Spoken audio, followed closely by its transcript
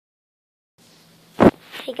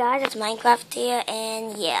Hey guys, it's Minecraft here,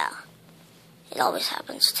 and yeah, it always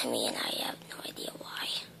happens to me and I have no idea why.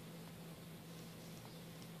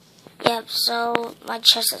 Yep, so my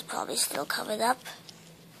chest is probably still covered up.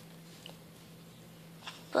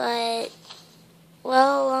 But,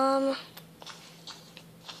 well,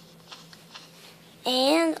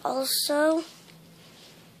 and also,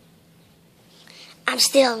 I'm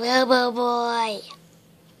still Robo Boy.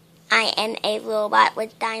 I am a robot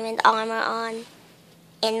with diamond armor on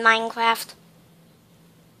in Minecraft.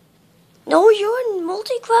 No, you're in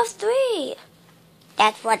Multicraft 3.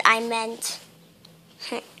 That's what I meant.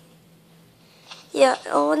 Yeah,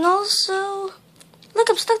 oh, and also, look,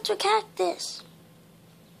 I'm stuck to a cactus.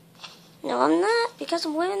 No, I'm not, because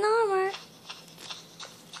I'm wearing armor.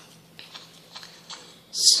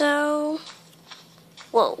 So,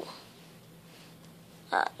 whoa.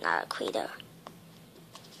 Not a crater.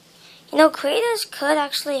 You know, craters could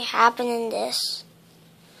actually happen in this.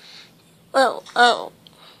 Whoa, oh.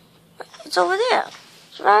 It's over there.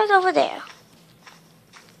 It's right over there.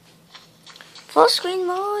 Full screen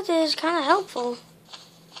mode is kind of helpful.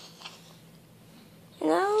 You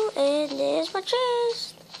know, and there's my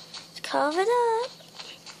chest. It's covered up.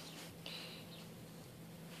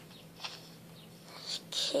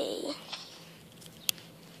 Okay.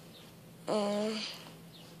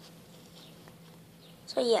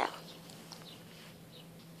 So yeah.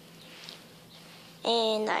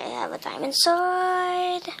 And I have a diamond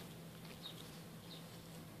sword.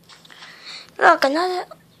 Look, another.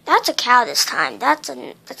 That's a cow this time. That's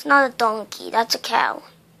not a donkey. That's a cow.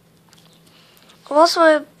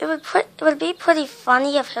 Also, it would be pretty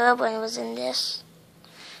funny if Herobrine was in this,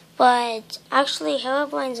 but actually,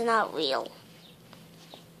 Herobrine's not real.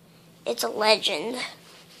 It's a legend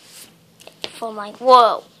for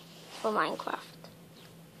Minecraft.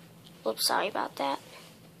 Whoops, sorry about that.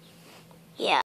 Yeah.